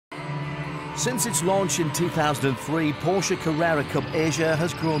Since its launch in 2003, Porsche Carrera Cup Asia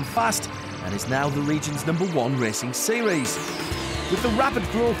has grown fast and is now the region's #1 racing series. With the rapid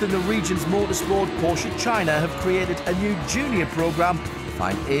growth in the region's motorsport, Porsche China have created a new junior program to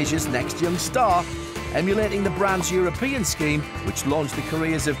find Asia's next young star, emulating the brand's European scheme, which launched the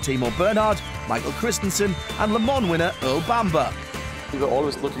careers of Timo Bernhard, Michael Christensen and Le Mans winner Earl Bamber. We were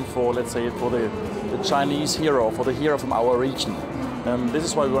always looking for, let's say, for the Chinese hero, for the hero from our region. This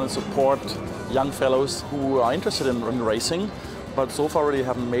is why we want to support young fellows who are interested in racing, but so far really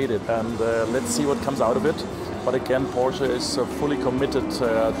haven't made it. And let's see what comes out of it. But again, Porsche is fully committed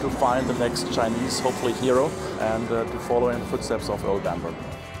to find the next Chinese, hopefully hero, and to follow in the footsteps of Earl Bamber.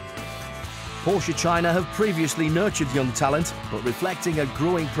 Porsche China have previously nurtured young talent, but reflecting a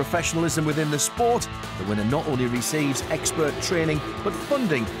growing professionalism within the sport, the winner not only receives expert training, but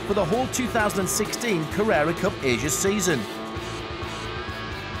funding for the whole 2016 Carrera Cup Asia season.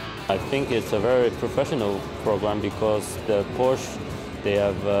 I think it's a very professional program because the Porsche, they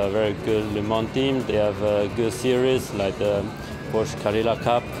have a very good Le Mans team, they have a good series like the Porsche Carrera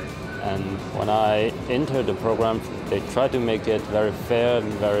Cup, and when I entered the program, they try to make it very fair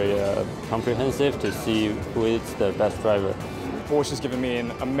and very comprehensive to see who is the best driver. Porsche has given me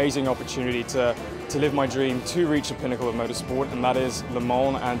an amazing opportunity to live my dream to reach the pinnacle of motorsport, and that is Le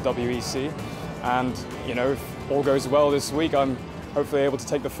Mans and WEC. And you know, if all goes well this week, I'm hopefully able to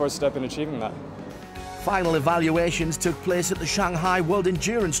take the first step in achieving that. Final evaluations took place at the Shanghai World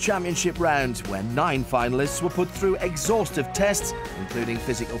Endurance Championship round, where 9 finalists were put through exhaustive tests, including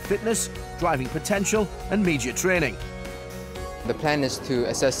physical fitness, driving potential and media training. The plan is to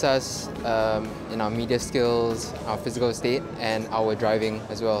assess us in our media skills, our physical state and our driving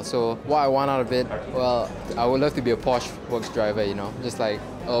as well. So what I want out of it, well, I would love to be a Porsche Works driver, you know, just like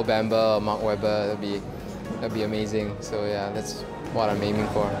Earl Bamber or Mark Webber. That'd be amazing. So yeah, that's what I'm aiming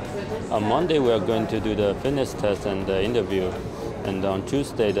for. On Monday we are going to do the fitness test and the interview, and on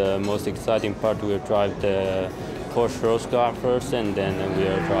Tuesday the most exciting part, we'll drive the Porsche Rose car first, and then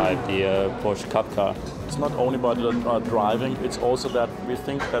we'll drive the Porsche Cup car. It's not only about driving, it's also that we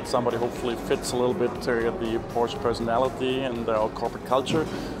think that somebody hopefully fits a little bit the Porsche personality and our corporate culture.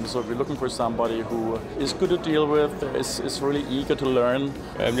 And so we're looking for somebody who is good to deal with, is really eager to learn.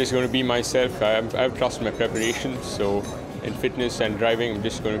 I'm just going to be myself. I've trusted my preparation, so in fitness and driving I'm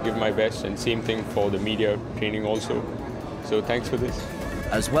just going to give my best, and same thing for the media training also. So thanks for this.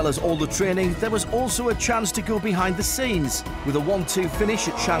 As well as all the training, there was also a chance to go behind the scenes. With a 1-2 finish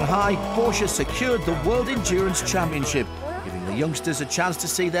at Shanghai, Porsche secured the World Endurance Championship, giving the youngsters a chance to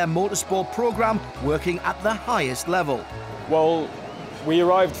see their motorsport program working at the highest level. Well, we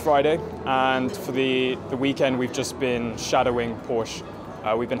arrived Friday, and for the weekend we've just been shadowing Porsche.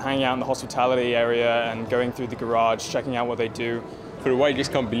 We've been hanging out in the hospitality area and going through the garage, checking out what they do. For a while you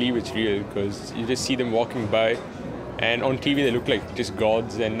just can't believe it's real, because you just see them walking by, and on TV they look like just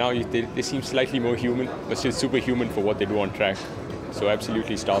gods, and now they seem slightly more human, but still superhuman for what they do on track. So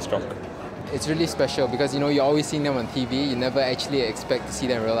absolutely starstruck. It's really special because, you know, you're always seeing them on TV, you never actually expect to see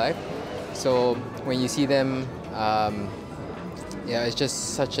them in real life. So when you see them, yeah, it's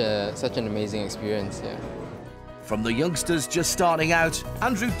just such an amazing experience. Yeah. From the youngsters just starting out,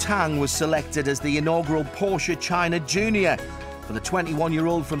 Andrew Tang was selected as the inaugural Porsche China Junior. For the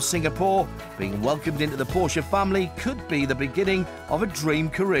 21-year-old from Singapore, being welcomed into the Porsche family could be the beginning of a dream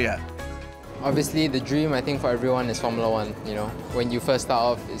career. Obviously, the dream, I think, for everyone is Formula One. You know, when you first start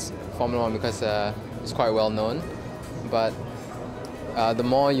off, it's Formula One because it's quite well known. But the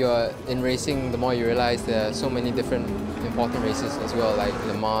more you're in racing, the more you realize there are so many different important races as well, like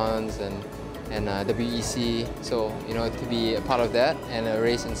Le Mans and WEC. So, you know, to be a part of that and a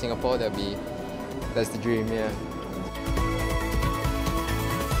race in Singapore, that's the dream, yeah.